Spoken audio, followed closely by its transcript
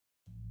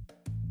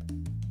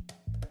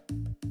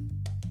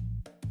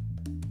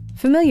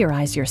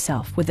Familiarize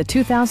yourself with the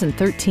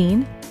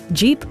 2013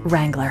 Jeep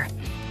Wrangler.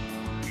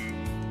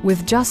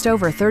 With just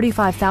over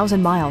 35,000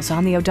 miles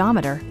on the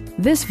odometer,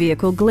 this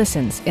vehicle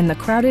glistens in the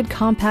crowded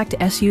compact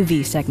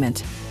SUV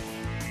segment.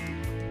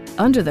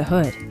 Under the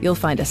hood, you'll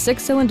find a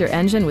 6-cylinder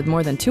engine with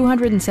more than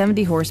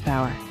 270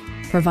 horsepower,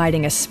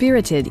 providing a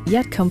spirited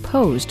yet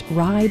composed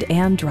ride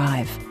and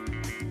drive.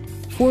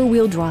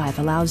 4-wheel drive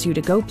allows you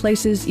to go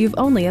places you've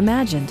only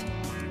imagined.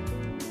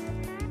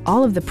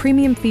 All of the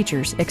premium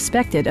features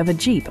expected of a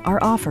Jeep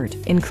are offered,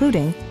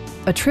 including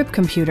a trip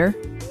computer,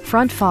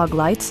 front fog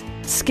lights,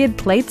 skid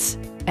plates,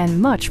 and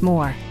much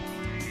more.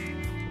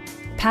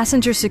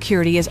 Passenger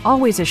security is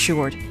always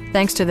assured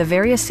thanks to the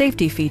various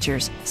safety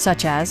features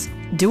such as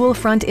dual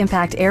front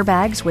impact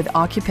airbags with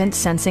occupant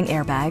sensing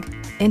airbag,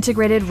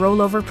 integrated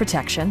rollover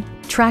protection,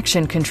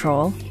 traction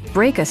control,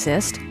 brake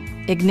assist,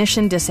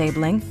 ignition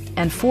disabling,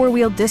 and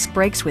 4-wheel disc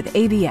brakes with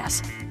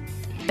ABS.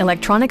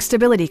 Electronic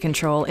stability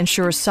control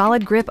ensures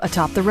solid grip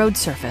atop the road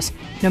surface,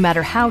 no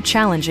matter how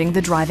challenging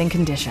the driving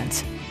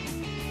conditions.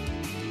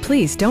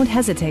 Please don't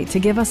hesitate to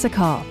give us a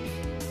call.